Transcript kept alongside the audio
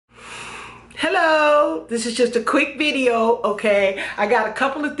video. This is just a quick video, okay? I got a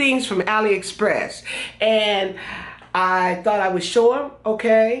couple of things from Aliexpress and I thought I would show them,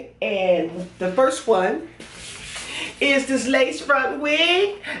 okay? And the first one is this Lacefront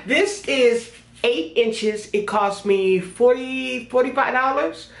wig. This is 8 inches. It cost me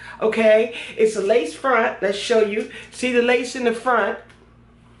 $45, okay? It's a lace front. Let's show you. See the lace in the front?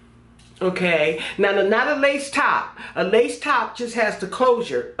 Okay, now not a lace top. A lace top just has the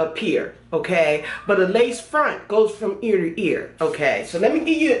closure up here, okay? But a lace front goes from ear to ear, okay? So let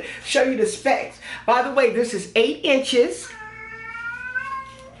me show you the specs. By the way, this is 8 inches.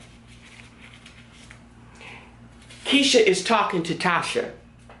 Keisha is talking to Tasha.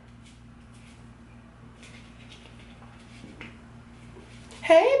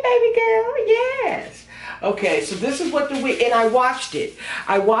 Hey, baby girl, yes. Okay, so this is what the wig, and I washed it.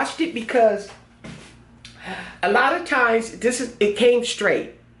 I washed it because a lot of times, it came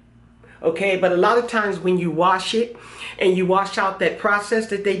straight, okay? But a lot of times when you wash it and you wash out that process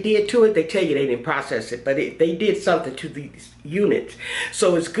that they did to it, they tell you they didn't process it, but they did something to these units.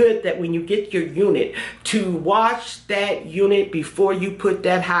 So it's good that when you get your unit, to wash that unit before you put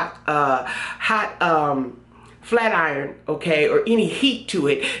that flat iron, okay, or any heat to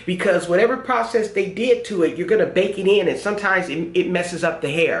it, because whatever process they did to it, you're gonna bake it in, and sometimes it messes up the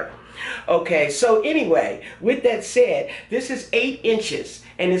hair. Okay, so anyway, with that said, this is 8 inches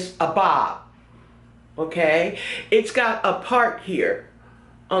and it's a bob. Okay, it's got a part here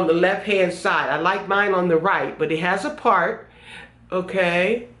on the left hand side. I like mine on the right, but it has a part.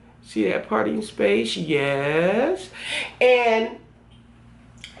 Okay, see that parting space? Yes. And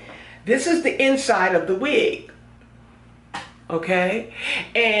this is the inside of the wig. Okay,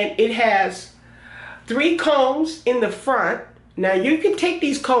 and it has 3 combs in the front. Now you can take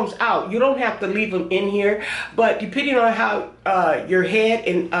these combs out. You don't have to leave them in here, but depending on how your head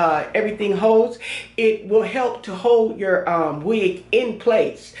and everything holds, it will help to hold your wig in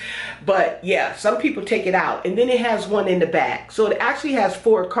place. But yeah, some people take it out, and then it has one in the back. So it actually has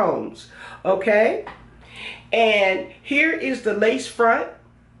 4 combs, okay? And here is the lace front.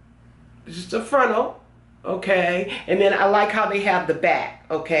 This is the frontal. Okay, and then I like how they have the back.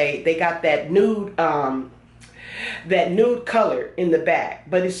 Okay, they got that nude color in the back,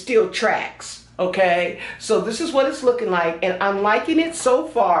 but it still tracks. Okay, so this is what it's looking like, and I'm liking it so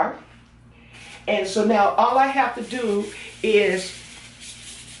far. And so now all I have to do is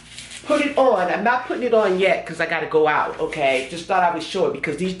put it on. I'm not putting it on yet because I got to go out. Okay, just thought I would show it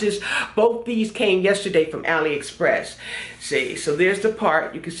because both these came yesterday from Aliexpress. See, so there's the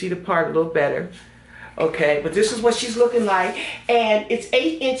part. You can see the part a little better. Okay, but this is what she's looking like, and it's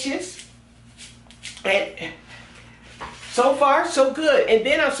 8 inches, and so far so good. And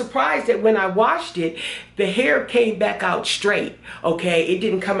then I'm surprised that when I washed it, the hair came back out straight. Okay, it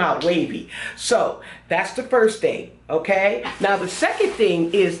didn't come out wavy. So that's the first thing. Okay, now the second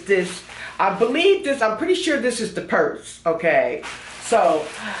thing is this. I'm pretty sure this is the purse. Okay, so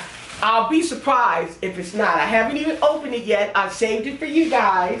I'll be surprised if it's not. I haven't even opened it yet. I saved it for you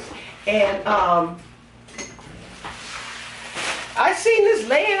guys, and I seen this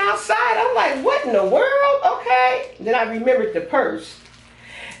laying outside. I'm like, what in the world? Okay. Then I remembered the purse.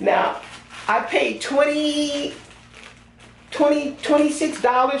 Now, I paid $26,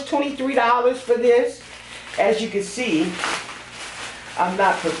 $23 for this. As you can see, I'm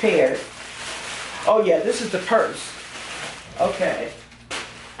not prepared. Oh yeah, this is the purse. Okay.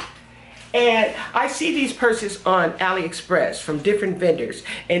 And I see these purses on Aliexpress from different vendors,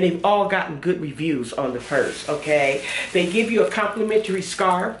 and they've all gotten good reviews on the purse, okay? They give you a complimentary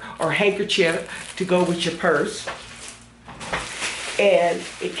scarf or handkerchief to go with your purse. And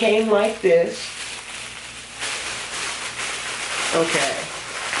it came like this. Okay.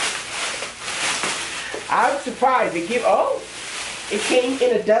 I was surprised. It came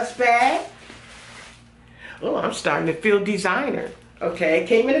in a dust bag. Oh, I'm starting to feel designer. Okay, it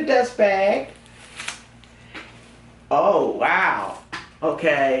came in a dust bag. Oh, wow.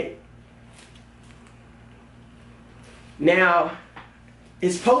 Okay. Now,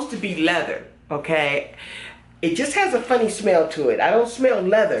 it's supposed to be leather, okay? It just has a funny smell to it. I don't smell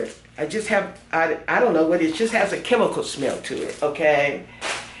leather. I don't know what it just has a chemical smell to it, okay?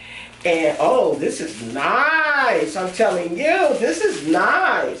 And, oh, this is nice. I'm telling you, this is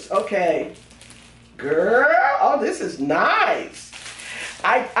nice. Okay. Girl, oh, this is nice.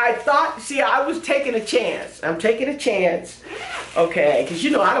 I thought, see, I was taking a chance. I'm taking a chance, okay, because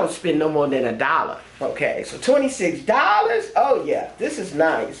you know I don't spend no more than $1. Okay, so $26. Oh yeah, this is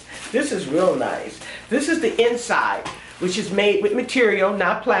nice. This is real nice. This is the inside, which is made with material,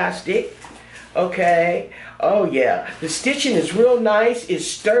 not plastic. Okay. Oh yeah, the stitching is real nice. It's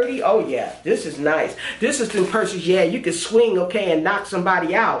sturdy. Oh yeah, this is nice. This is the purses, yeah, you can swing, okay, and knock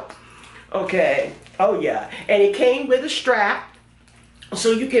somebody out. Okay, oh yeah. And it came with a strap.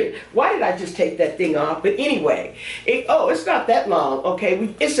 So you can, why did I just take that thing off? But anyway, it's not that long,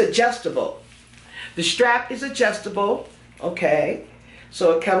 okay? It's adjustable. The strap is adjustable, okay?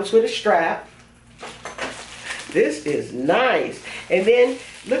 So it comes with a strap. This is nice. And then,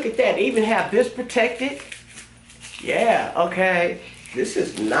 look at that, they even have this protected. Yeah, okay. This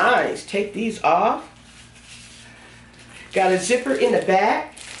is nice. Take these off. Got a zipper in the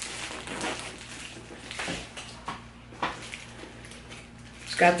back.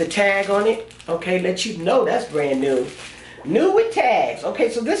 It's got the tag on it. Okay, let you know that's brand new. New with tags. Okay,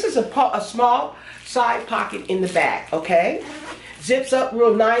 so this is a small side pocket in the back, okay? Zips up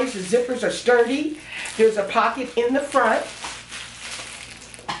real nice. The zippers are sturdy. There's a pocket in the front.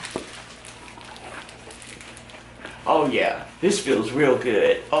 Oh yeah, this feels real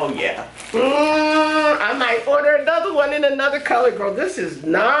good. Oh yeah. I might order another one in another color, girl. This is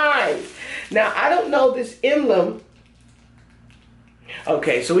nice. Now, I don't know this emblem.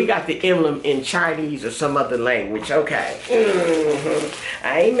 Okay, so we got the emblem in Chinese or some other language. Okay.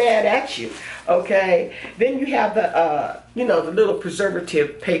 I ain't mad at you. Okay. Then you have the, the little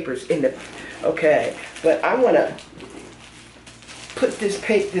preservative papers in the, okay. But I want to put this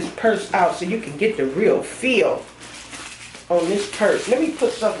purse out so you can get the real feel on this purse. Let me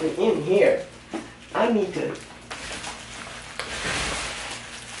put something in here. I need to.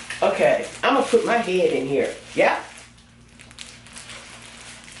 Okay, I'm gonna put my head in here. Yeah.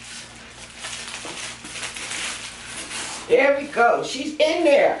 There we go. She's in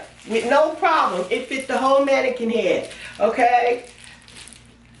there with no problem. It fit the whole mannequin head. Okay.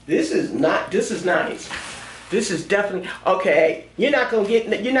 This is nice. This is definitely okay. You're not gonna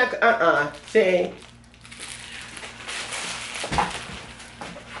get. You're not. Say.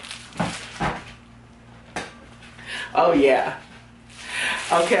 Oh yeah.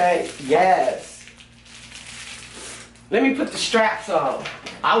 Okay. Yes. Let me put the straps on.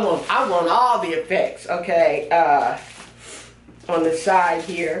 I want all the effects. Okay. On the side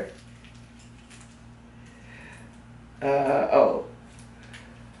here. Oh.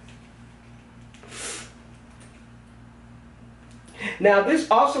 Now this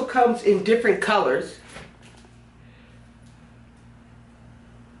also comes in different colors.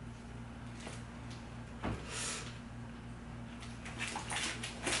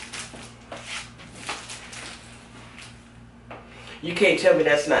 You can't tell me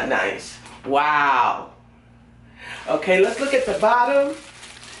that's not nice. Wow. Okay, let's look at the bottom.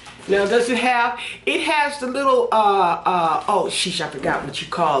 Now, does it has the little, oh, sheesh, I forgot what you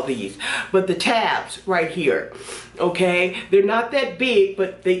call these. But the tabs right here, okay? They're not that big,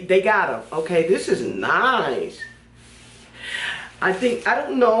 but they got them, okay? This is nice. I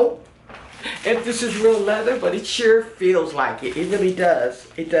don't know if this is real leather, but it sure feels like it. It really does.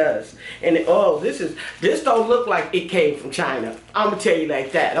 It does. And this don't look like it came from China. I'm gonna tell you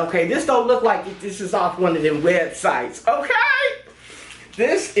like that. Okay, this don't look like this is off one of them websites. Okay,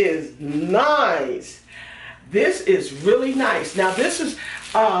 this is nice. This is really nice. Now this is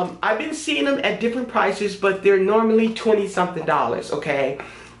I've been seeing them at different prices, but they're normally $20-something. Okay.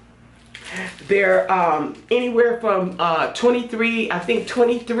 They're anywhere from 23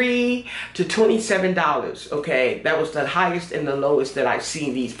 to $27, okay? That was the highest and the lowest that I've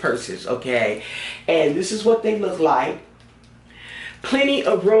seen these purses, okay? And this is what they look like. Plenty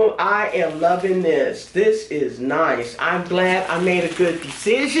of room. I am loving this. This is nice. I'm glad I made a good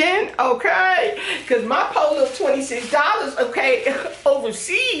decision, okay? Because my polo $26, okay,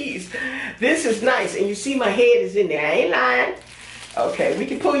 overseas. This is nice. And you see my head is in there. I ain't lying. Okay, we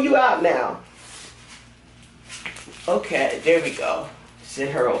can pull you out now. Okay, there we go. Sit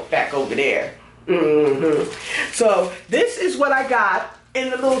her back over there. So this is what I got in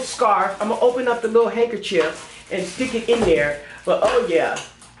the little scarf. I'm gonna open up the little handkerchief and stick it in there. But oh yeah.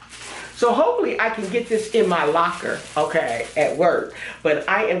 So hopefully I can get this in my locker, okay, at work. But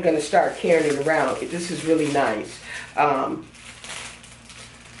I am gonna start carrying it around. This is really nice.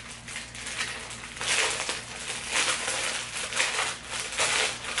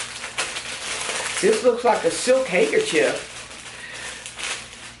 This looks like a silk handkerchief.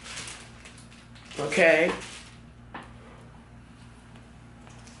 Okay.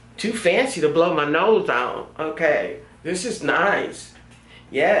 Too fancy to blow my nose out. Okay. This is nice.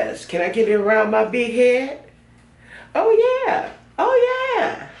 Yes. Can I get it around my big head? Oh yeah. Oh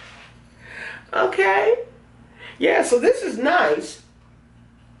yeah. Okay. Yeah, so this is nice.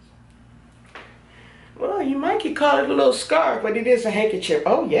 Well, you might could call it a little scarf, but it is a handkerchief.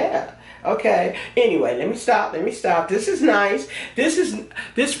 Oh yeah. Okay. Anyway, let me stop. This is nice.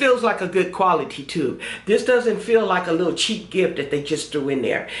 This feels like a good quality too. This doesn't feel like a little cheap gift that they just threw in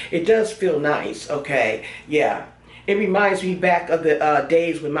there. It does feel nice. Okay. Yeah. It reminds me back of the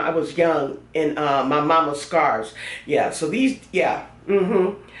days when I was young and my mama's scarves. Yeah. So these. Yeah.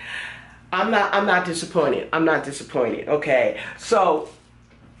 I'm not disappointed. I'm not disappointed. Okay. So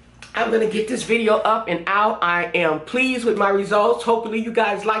I'm going to get this video up and out. I am pleased with my results. Hopefully you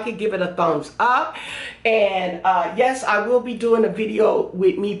guys like it. Give it a thumbs up. And yes, I will be doing a video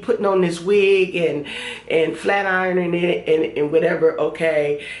with me putting on this wig and flat ironing it and whatever,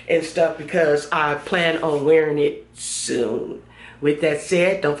 okay, and stuff, because I plan on wearing it soon. With that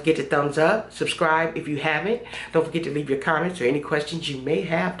said, don't forget to thumbs up, subscribe if you haven't. Don't forget to leave your comments or any questions you may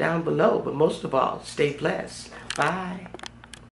have down below. But most of all, stay blessed. Bye.